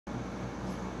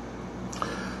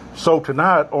So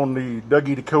tonight on the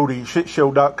Dougie Ducote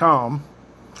shitshow.com,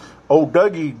 old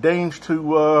Dougie deigns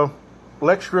to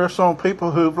lecture us on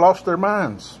people who've lost their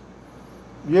minds.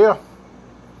 Yeah,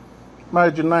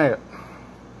 imagine that.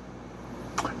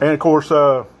 And of course,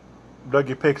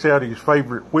 Dougie picks out his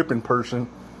favorite whipping person,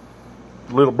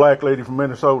 the little black lady from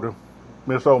Minnesota,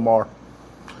 Miss Omar.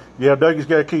 Yeah, Dougie's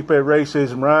got to keep that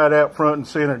racism right out front and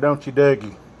center, don't you,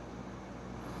 Dougie?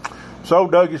 So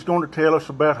Dougie's going to tell us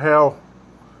about how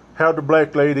the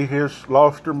black lady has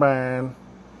lost her mind.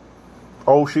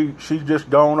 Oh, she's just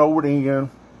gone over the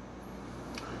end.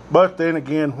 But then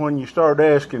again, when you start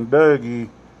asking Dougie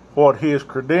what his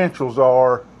credentials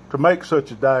are to make such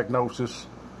a diagnosis,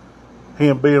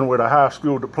 him being with a high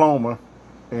school diploma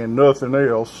and nothing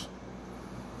else,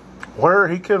 where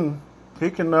he can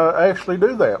actually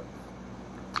do that.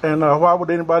 And why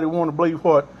would anybody want to believe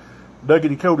what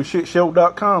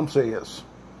DougieDucoteShitShow.com says?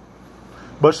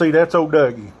 But see, that's old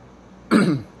Dougie.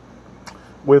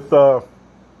 With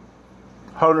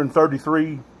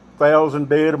 133,000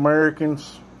 dead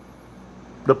Americans,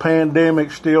 the pandemic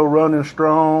still running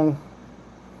strong,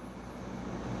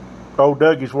 old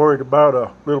Dougie's worried about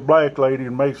a little black lady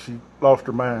and maybe she lost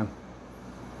her mind.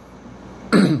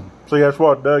 See, that's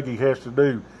what Dougie has to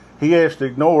do. He has to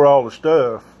ignore all the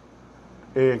stuff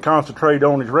and concentrate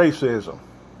on his racism,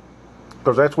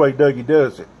 because that's the way Dougie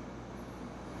does it.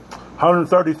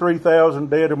 133,000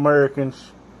 dead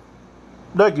Americans.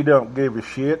 Dougie don't give a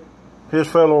shit. His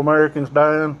fellow Americans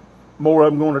dying. More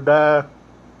of them going to die.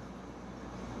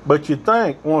 But you'd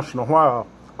think once in a while,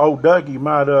 old Dougie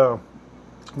might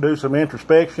do some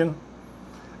introspection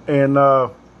and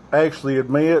actually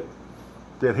admit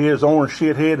that his orange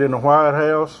shithead in the White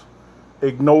House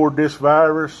ignored this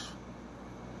virus,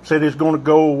 said it's going to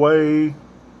go away.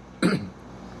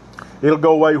 It'll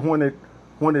go away when it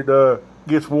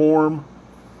gets warm.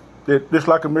 That just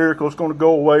like a miracle, it's going to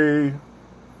go away.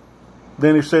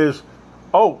 Then he says,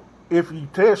 oh, if you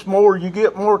test more, you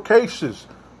get more cases.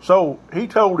 So he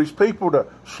told his people to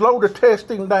slow the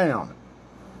testing down.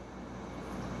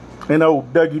 And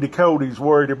old Dougie Ducote's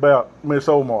worried about Miss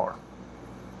Omar.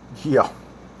 Yeah.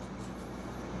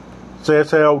 So that's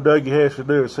how old Dougie has to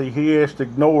do it. See, he has to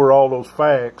ignore all those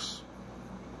facts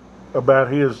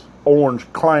about his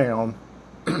orange clown.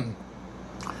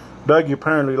 Dougie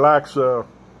apparently likes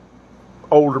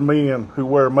older men who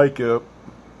wear makeup.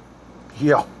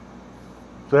 Yeah.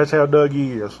 So that's how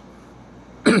Dougie is.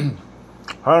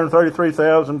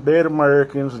 133,000 dead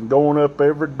Americans and going up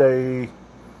every day.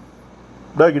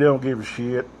 Dougie don't give a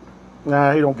shit.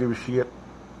 Nah, he don't give a shit.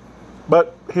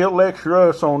 But he'll lecture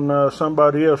us on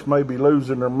somebody else maybe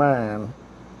losing their mind.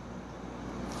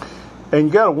 And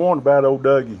you got to wonder about old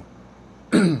Dougie.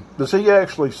 Does he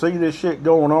actually see this shit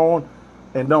going on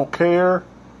and don't care?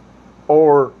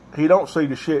 Or he don't see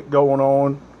the shit going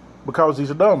on because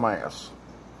he's a dumbass?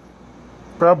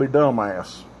 Probably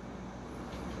dumbass.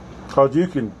 Because you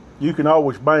can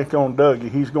always bank on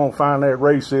Dougie. He's going to find that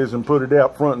racism and put it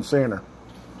out front and center.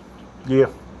 Yeah,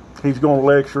 he's going to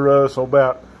lecture us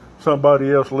about somebody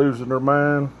else losing their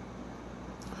mind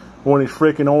when his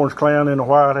freaking orange clown in the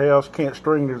White House can't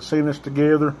string the sentence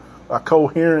together, a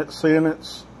coherent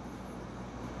sentence.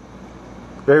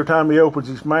 Every time he opens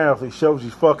his mouth, he shows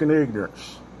his fucking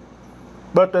ignorance.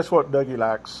 But that's what Dougie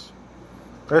likes.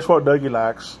 That's what Dougie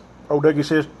likes. Oh, Dougie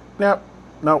says, no,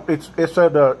 it's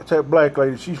that black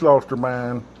lady. She's lost her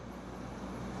mind.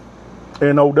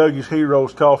 And old Dougie's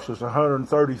heroes cost us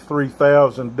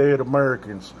 133,000 dead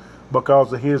Americans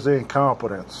because of his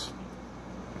incompetence.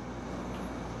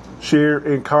 Sheer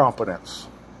incompetence.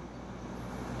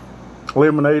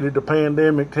 Eliminated the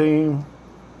pandemic team.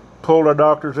 Pulled our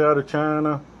doctors out of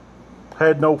China.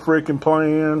 Had no freaking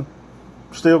plan.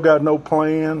 Still got no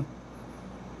plan.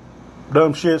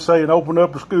 Dumb shit saying open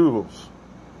up the schools.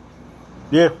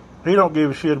 Yeah, he don't give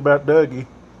a shit about Dougie.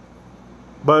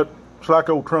 But it's like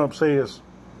old Trump says,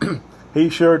 he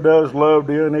sure does love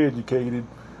the uneducated.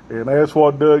 And that's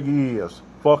what Dougie is.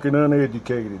 Fucking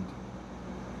uneducated.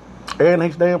 And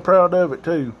he's damn proud of it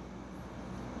too.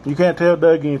 You can't tell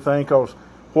Dougie anything, because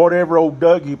whatever old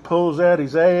Dougie pulls out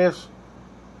his ass,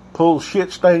 pulls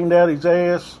shit stained out his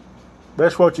ass,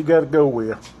 that's what you got to go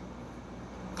with.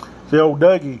 See, old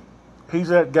Dougie, he's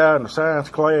that guy in the science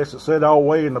class that sat all the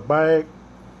way in the back,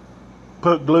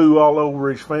 put glue all over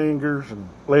his fingers and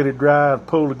let it dry and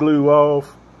pull the glue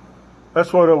off.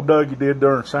 That's what old Dougie did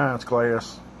during science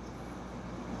class.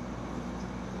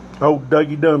 Old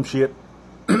Dougie dumb shit.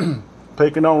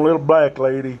 Picking on a little black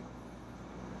lady.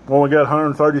 Only got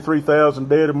 133,000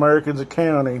 dead Americans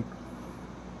accounting.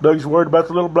 Dougie's worried about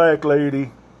the little black lady.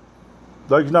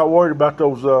 Dougie's not worried about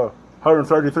those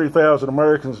 133,000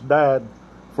 Americans died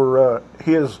for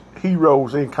his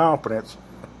hero's incompetence.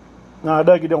 Nah,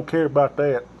 Dougie don't care about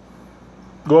that.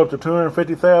 Go up to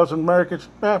 250,000 Americans?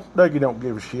 Nah, Dougie don't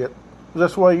give a shit.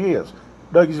 That's the way he is.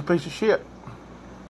 Dougie's a piece of shit.